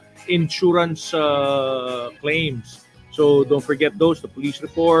for insurance claims. So don't forget those: the police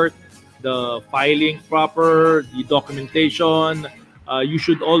report, the filing proper, the documentation. You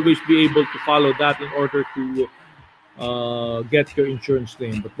should always be able to follow that in order to get your insurance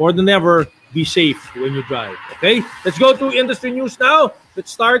claim. But more than ever, be safe when you drive. Okay, let's go to industry news now.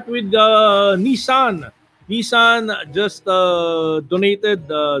 Let's start with Nissan. Nissan just donated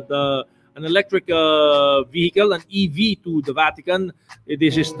an electric vehicle, an EV, to the Vatican.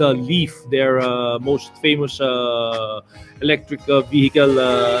 This is the Leaf, their most famous electric vehicle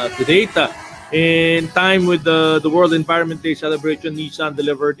to date. In time with the World Environment Day celebration, Nissan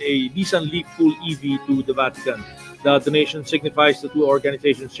delivered a Nissan Leaf full EV to the Vatican. The donation signifies the two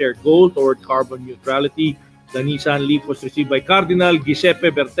organizations' shared goal toward carbon neutrality. The Nissan Leaf was received by Cardinal Giuseppe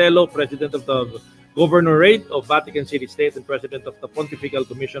Bertello, President of the Governorate of Vatican City State and President of the Pontifical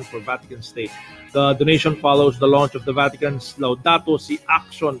Commission for Vatican State. The donation follows the launch of the Vatican's Laudato Si'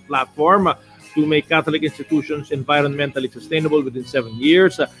 Action platform to make Catholic institutions environmentally sustainable within 7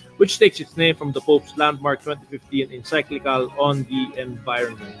 years, which takes its name from the Pope's landmark 2015 encyclical on the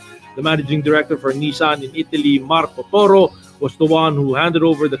environment. The managing director for Nissan in Italy, Marco Toro, was the one who handed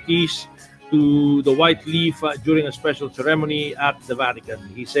over the keys to the White Leaf during a special ceremony at the Vatican.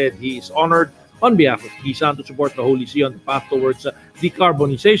 He said he is honored on behalf of Nissan to support the Holy See on the path towards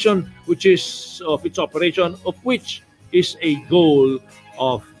decarbonization, which is of its operation, of which is a goal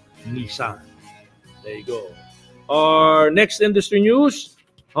of Nissan. There you go. Our next industry news: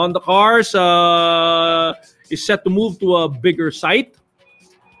 Honda Cars is set to move to a bigger site.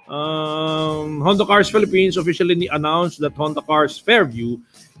 Honda Cars Philippines officially announced that Honda Cars Fairview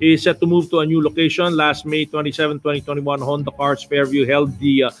is set to move to a new location. Last May 27, 2021, Honda Cars Fairview held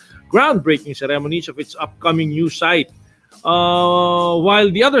the groundbreaking ceremonies of its upcoming new site.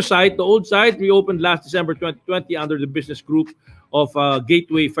 While the other site, the old site, reopened last December 2020 under the business group of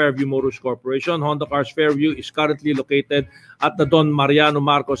Gateway Fairview Motors Corporation. Honda Cars Fairview is currently located at the Don Mariano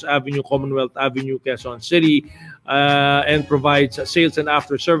Marcos Avenue, Commonwealth Avenue, Quezon City, and provides sales and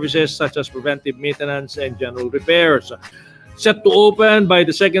after services such as preventive maintenance and general repairs. Set to open by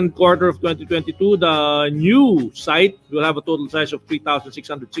the second quarter of 2022, the new site will have a total size of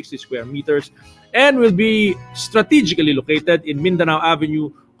 3,660 square meters and will be strategically located in Mindanao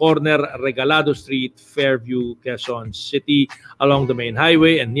Avenue, corner Regalado Street, Fairview, Quezon City, along the main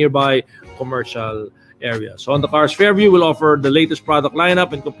highway and nearby commercial areas. Honda Cars Fairview will offer the latest product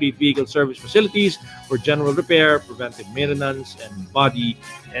lineup and complete vehicle service facilities for general repair, preventive maintenance, and body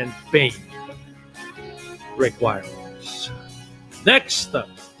and paint requirements. Next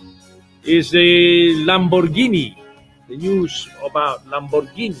is a Lamborghini. The news about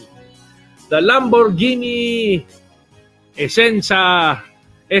Lamborghini. The Lamborghini Essenza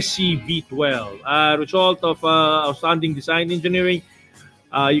SCV12, a result of outstanding design engineering.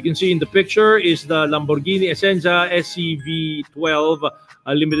 You can see in the picture is the Lamborghini Essenza SCV12,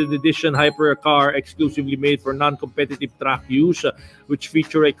 a limited edition hypercar exclusively made for non-competitive track use, which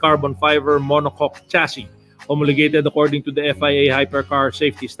feature a carbon fiber monocoque chassis. Homologated according to the FIA hypercar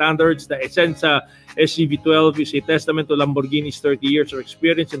safety standards, the Essenza SCV12 is a testament to Lamborghini's 30 years of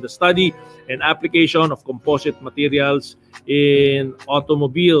experience in the study and application of composite materials in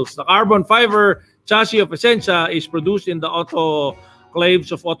automobiles. The carbon fiber chassis of Essenza is produced in the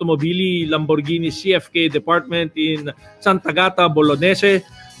autoclaves of Automobili Lamborghini CFK department in Sant'Agata Bolognese,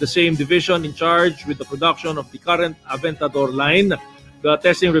 the same division in charge with the production of the current Aventador line. The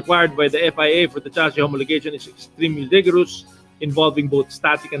testing required by the FIA for the chassis homologation is extremely rigorous, involving both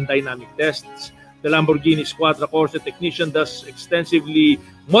static and dynamic tests. The Lamborghini Squadra Corsa technician thus extensively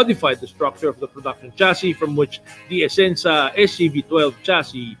modified the structure of the production chassis from which the Essenza SCV12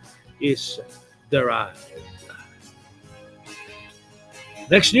 chassis is derived.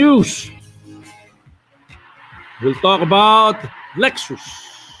 Next news, we'll talk about Lexus.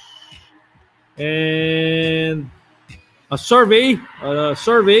 And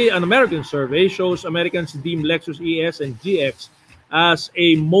an American survey shows Americans deem Lexus ES and GX as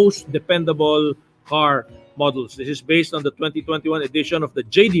a most dependable car models. This is based on the 2021 edition of the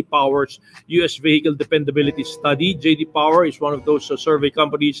J.D. Power's U.S. Vehicle Dependability Study. J.D. Power is one of those survey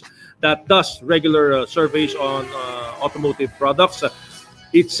companies that does regular surveys on automotive products.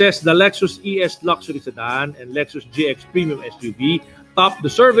 It says the Lexus ES luxury sedan and Lexus GX premium SUV top the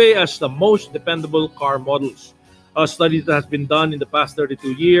survey as the most dependable car models. A study that has been done in the past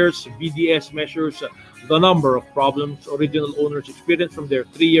 32 years, VDS measures the number of problems original owners experience from their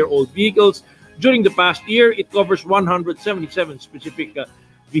 3-year-old vehicles. During the past year, it covers 177 specific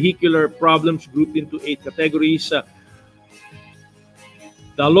vehicular problems grouped into 8 categories.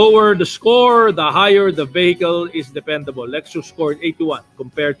 The The lower the score, the higher the vehicle is dependable. Lexus scored 81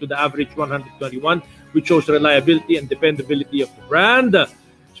 compared to the average 121, which shows reliability and dependability of the brand.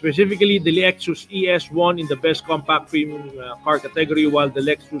 Specifically, the Lexus ES won in the best compact premium car category, while the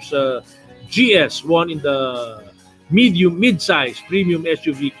Lexus GS won in the mid-size premium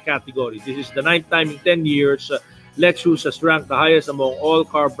SUV category. This is the 9th time in 10 years Lexus has ranked the highest among all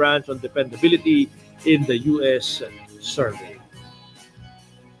car brands on dependability in the US survey.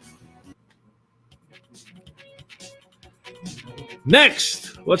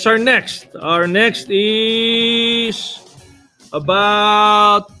 Next, what's our next? Our next is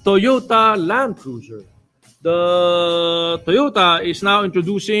about Toyota Land Cruiser. The Toyota is now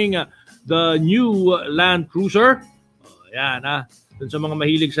introducing the new Land Cruiser. Yan dun sa mga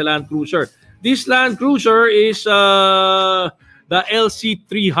mahilig sa Land Cruiser. This Land Cruiser is the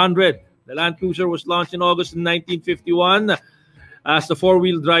LC300. The Land Cruiser was launched in August 1951 as the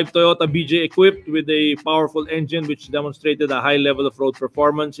four-wheel drive Toyota BJ equipped with a powerful engine which demonstrated a high level of road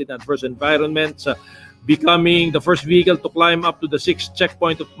performance in adverse environments, becoming the first vehicle to climb up to the 6th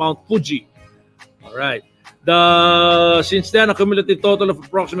checkpoint of Mount Fuji. All right. Since then, a cumulative total of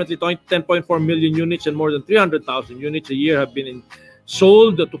approximately 10.4 million units and more than 300,000 units a year have been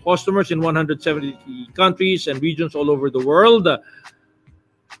sold to customers in 170 countries and regions all over the world.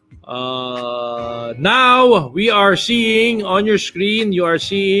 Now we are seeing on your screen, you are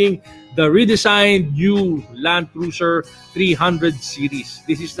seeing the redesigned new Land Cruiser 300 series.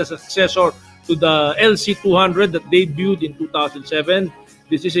 This is the successor to the LC200 that debuted in 2007.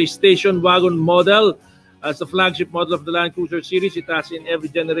 This is a station wagon model. As the flagship model of the Land Cruiser series, it has in every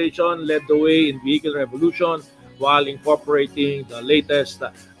generation led the way in vehicle revolution while incorporating the latest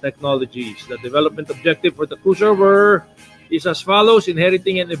technologies. The development objective for the Cruiser is as follows: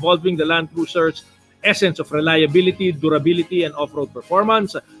 inheriting and evolving the Land Cruiser's essence of reliability, durability, and off-road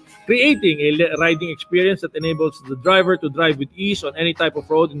performance, creating a riding experience that enables the driver to drive with ease on any type of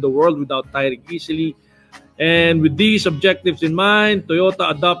road in the world without tiring easily. And with these objectives in mind, Toyota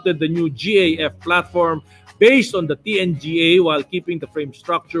adopted the new GAF platform based on the TNGA while keeping the frame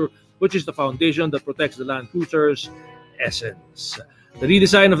structure, which is the foundation that protects the Land Cruiser's essence. The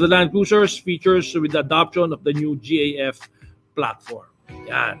redesign of the Land Cruisers features with the adoption of the new GAF platform.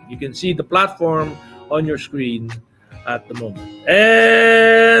 Yan. You can see the platform on your screen at the moment.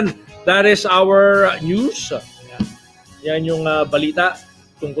 And that is our news. Yan yung balita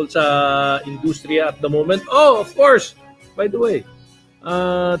tungkol sa industriya at the moment. Oh, of course, by the way,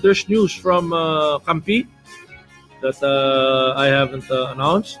 there's news from Campi that I haven't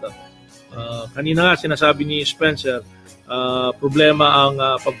announced. Kanina nga sinasabi ni Spencer, problema ang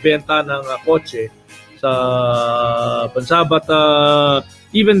pagbenta ng kotse sa bansa, but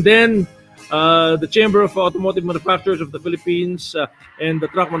even then, the Chamber of Automotive Manufacturers of the Philippines and the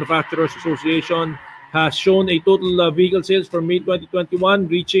Truck Manufacturers Association has shown a total vehicle sales for May 2021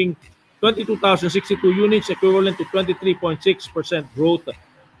 reaching 22,062 units, equivalent to 23.6% growth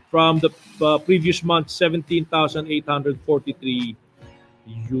from the previous month, 17,843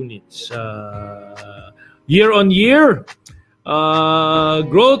 units. Year on year,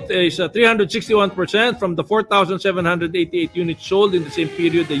 growth is 361% from the 4,788 units sold in the same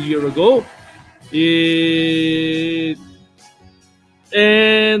period a year ago.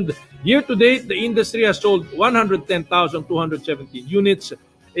 And year to date, the industry has sold 110,217 units,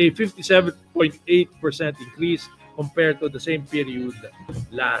 a 57.8% increase compared to the same period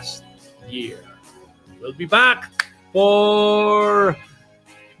last year. We'll be back for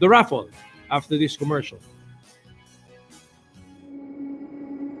the raffle after this commercial.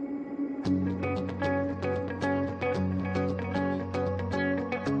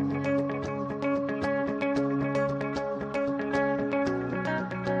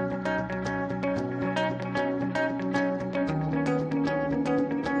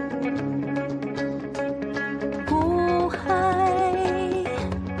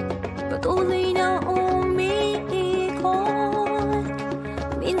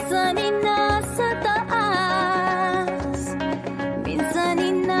 Minsan ay nasa taas.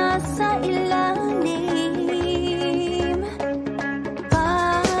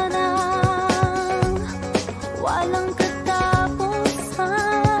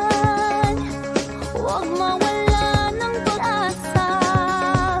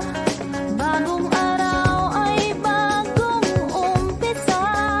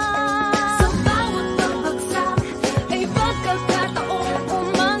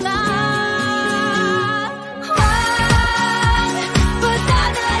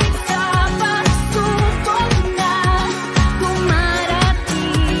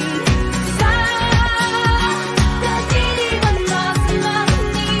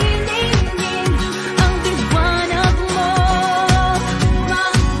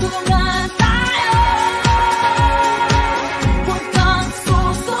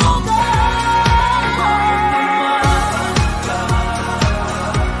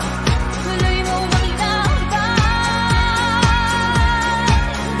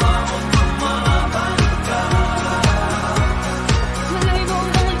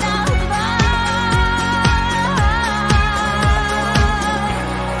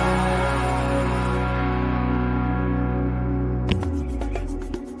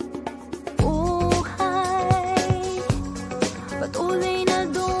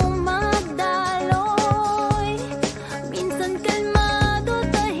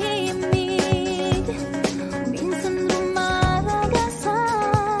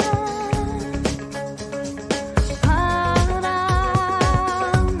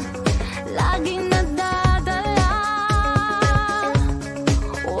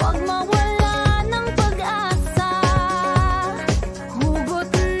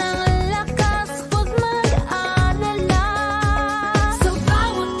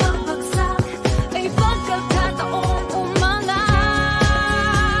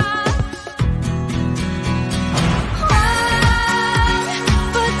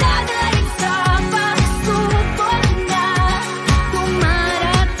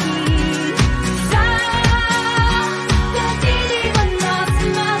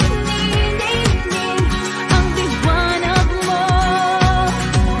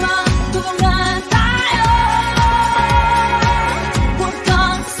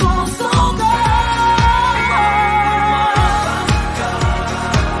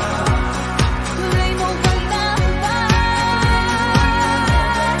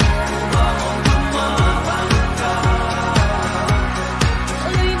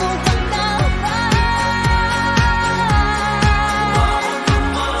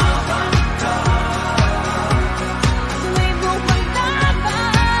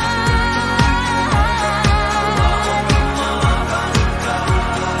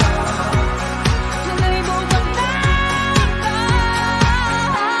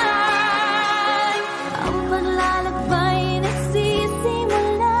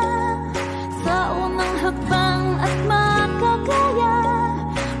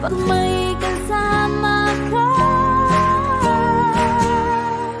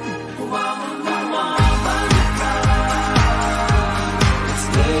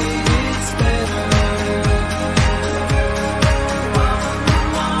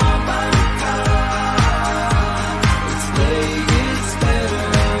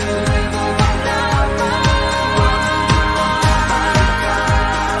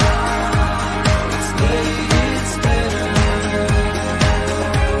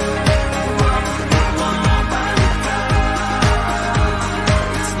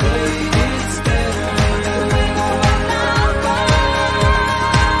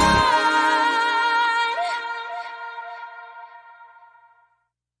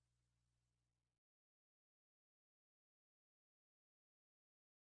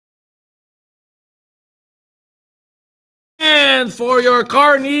 And for your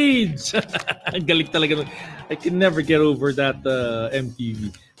car needs, ang galing talaga. I can never get over that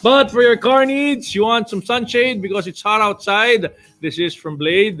MTV. But for your car needs, you want some sunshade because it's hot outside. This is from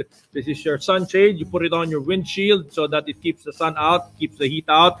Blade. This is your sunshade. You put it on your windshield so that it keeps the sun out, keeps the heat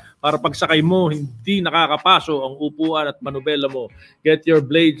out. Para pagsakay mo, hindi nakakapaso ang upuan at manubela mo. Get your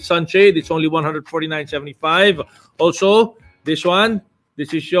Blade sunshade. It's only $149.75. Also, this one,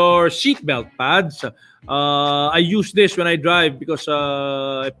 this is your seatbelt pads. I use this when I drive because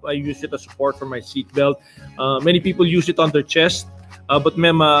I use it as support for my seatbelt. Many people use it on their chest.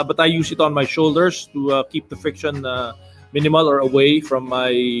 But I use it on my shoulders to keep the friction minimal or away from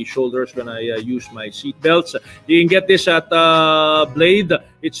my shoulders when I use my seat belts. You can get this at Blade.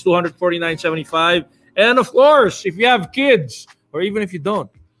 It's $249.75. And of course, if you have kids, or even if you don't,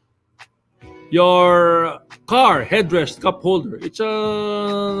 your car headrest cup holder. It's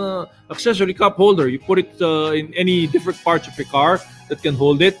a accessory cup holder. You put it in any different parts of your car that can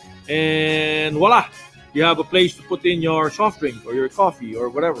hold it, and voila! You have a place to put in your soft drink or your coffee or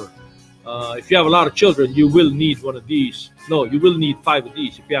whatever. If you have a lot of children, you will need one of these. No, you will need 5 of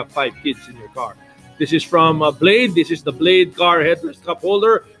these if you have 5 kids in your car. This is from Blade. This is the Blade car headrest cup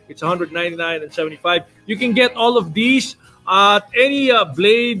holder. It's $199.75. You can get all of these at any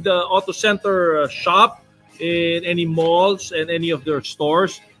Blade Auto Center shop, in any malls and any of their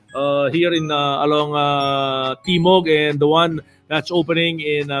stores here in along Timog and the one that's opening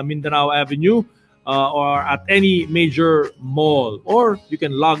in Mindanao Avenue. Or at any major mall, or you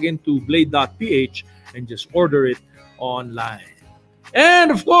can log into blade.ph and just order it online.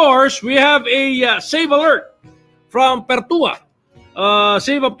 And of course, we have a save alert from Pertua.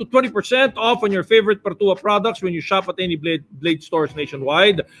 Save up to 20% off on your favorite Pertua products when you shop at any Blade stores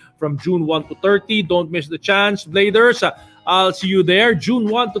nationwide from June 1 to 30. Don't miss the chance, Bladers. I'll see you there. June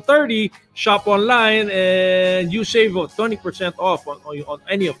 1 to 30, shop online and you save 20% off on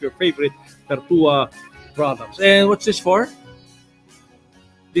any of your favorite Pertua products. And what's this for?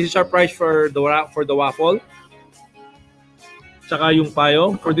 This is our price for the waffle. Tsaka yung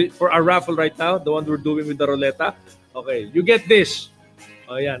payong for our raffle right now, the one we're doing with the ruleta. Okay, you get this.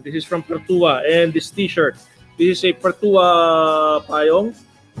 Oh, yeah, this is from Pertua and this t-shirt. This is a Pertua payong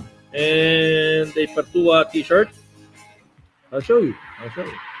and a Pertua t-shirt. I'll show you.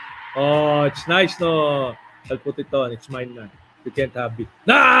 Oh, it's nice, no? I'll put it on. It's mine now. You can't have it.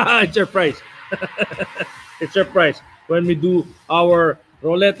 Nah, it's your price. It's your price. When we do our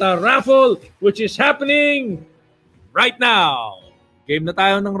Roleta raffle, which is happening right now. Game na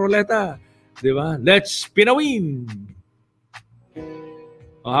tayo ng Roleta. Diba? Let's spin a win.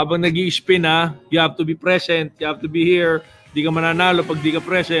 Oh, habang nag-i-spin you have to be present. You have to be here. Di ka mananalo pag di ka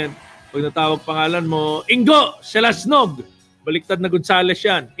present. Pag natawag pangalan mo, Ingo Selasnog. Baliktad na Gonzales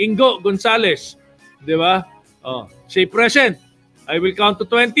yan. Ingo Gonzales. Di ba? Oh, say present. I will count to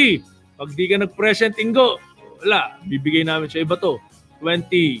 20. Pag di ka nag-present, Ingo, wala. Bibigay namin sa iba to.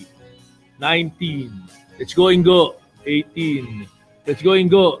 20. 19. Let's go, Ingo. 18. Let's go,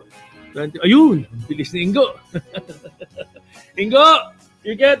 Ingo. 20. Ayun! Bilis ni Ingo. Ingo,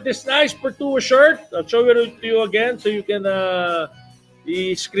 you get this nice Pertua shirt. I'll show it to you again so you can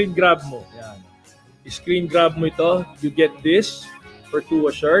i-screen grab mo. Yan. I-screen grab mo ito. You get this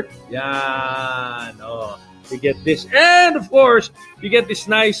Pertua shirt. Yan. Oh, you get this. And of course, you get this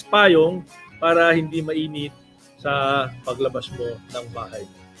nice payong para hindi mainit sa paglabas mo ng bahay.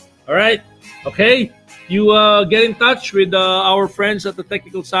 Alright? Okay? You get in touch with our friends at the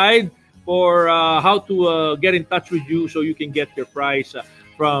technical side for how to get in touch with you so you can get your prize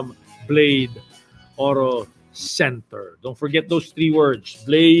from Blade Auto Center. Don't forget those 3 words.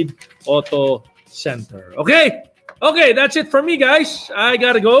 Blade Auto Center. Okay, that's it for me, guys. I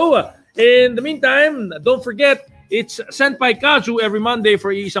gotta go. In the meantime, don't forget, it's Senpai Kazu every Monday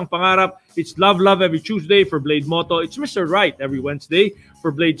for Isang Pangarap. It's Love every Tuesday for Blade Moto. It's Mr. Right every Wednesday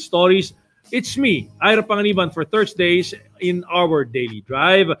for Blade Stories. It's me, Ira Panganiban, for Thursdays in our daily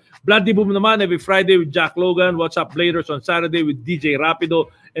drive. Bloody Boom naman every Friday with Jack Logan. What's Up Bladers on Saturday with DJ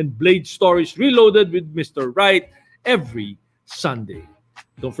Rapido. And Blade Stories Reloaded with Mr. Right every Sunday.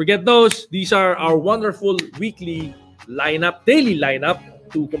 Don't forget those. These are our wonderful weekly lineup, daily lineup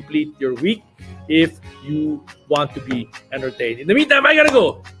to complete your week if you want to be entertained. In the meantime, I gotta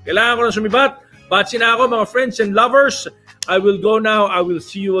go. Kailangan ko na sumibat. Batsi na ako, mga friends and lovers. I will go now. I will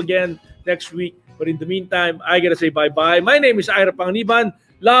see you again next week. But in the meantime, I gotta say bye-bye. My name is Ira Panganiban.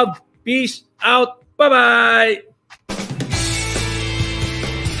 Love, peace, out. Bye-bye.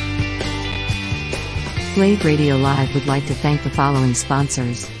 Blade Radio Live would like to thank the following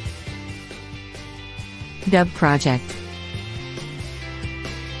sponsors. Dub Project,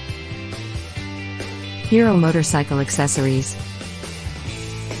 Hero Motorcycle Accessories.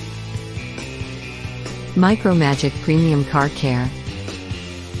 Micro Magic Premium Car Care.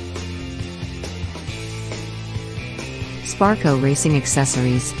 Sparco Racing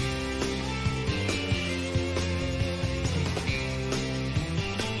Accessories.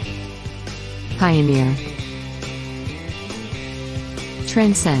 Pioneer.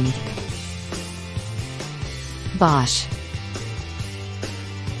 Transcend. Bosch.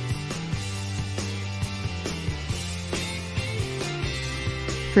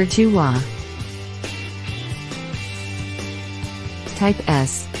 Pertua. Type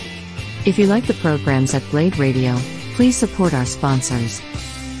S. If you like the programs at Blade Radio, please support our sponsors.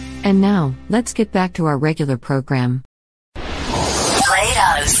 And now, let's get back to our regular program. Blade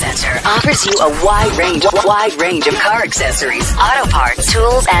Auto Center offers you a wide range of car accessories, auto parts,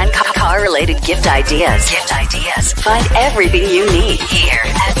 tools, and car-related gift ideas. Find everything you need here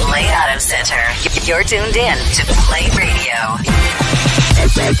at Blade Auto Center. You're tuned in to Blade Radio.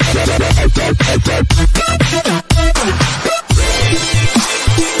 Blade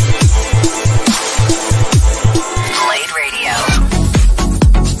Radio.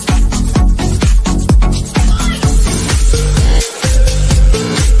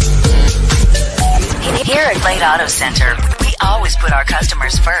 Here at Blade Auto Center, we always put our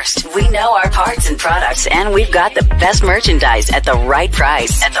customers first. We know our parts and products, and we've got the best merchandise at the right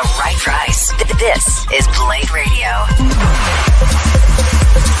price. This is Blade Radio.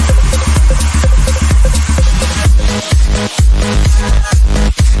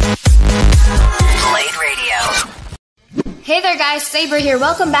 Blade Radio. Hey there guys, Saber here.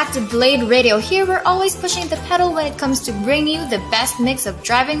 Welcome back to Blade Radio. Here we're always pushing the pedal when it comes to bring you the best mix of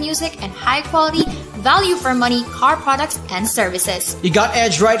driving music and high quality, value for money car products and services. You got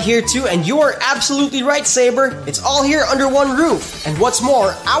Edge right here too, and you are absolutely right, Saber. It's all here under one roof. And what's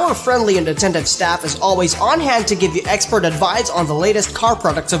more, our friendly and attentive staff is always on hand to give you expert advice on the latest car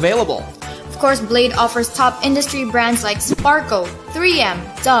products available. Of course, Blade offers top industry brands like Sparco,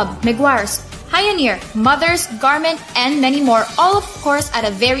 3M, Dub, Meguiar's, Pioneer, Mothers, Garment, and many more, all of course at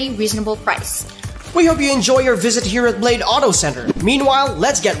a very reasonable price. We hope you enjoy your visit here at Blade Auto Center. Meanwhile,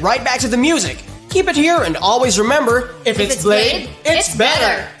 let's get right back to the music. Keep it here and always remember, if it's Blade, it's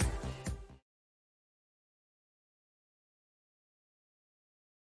better.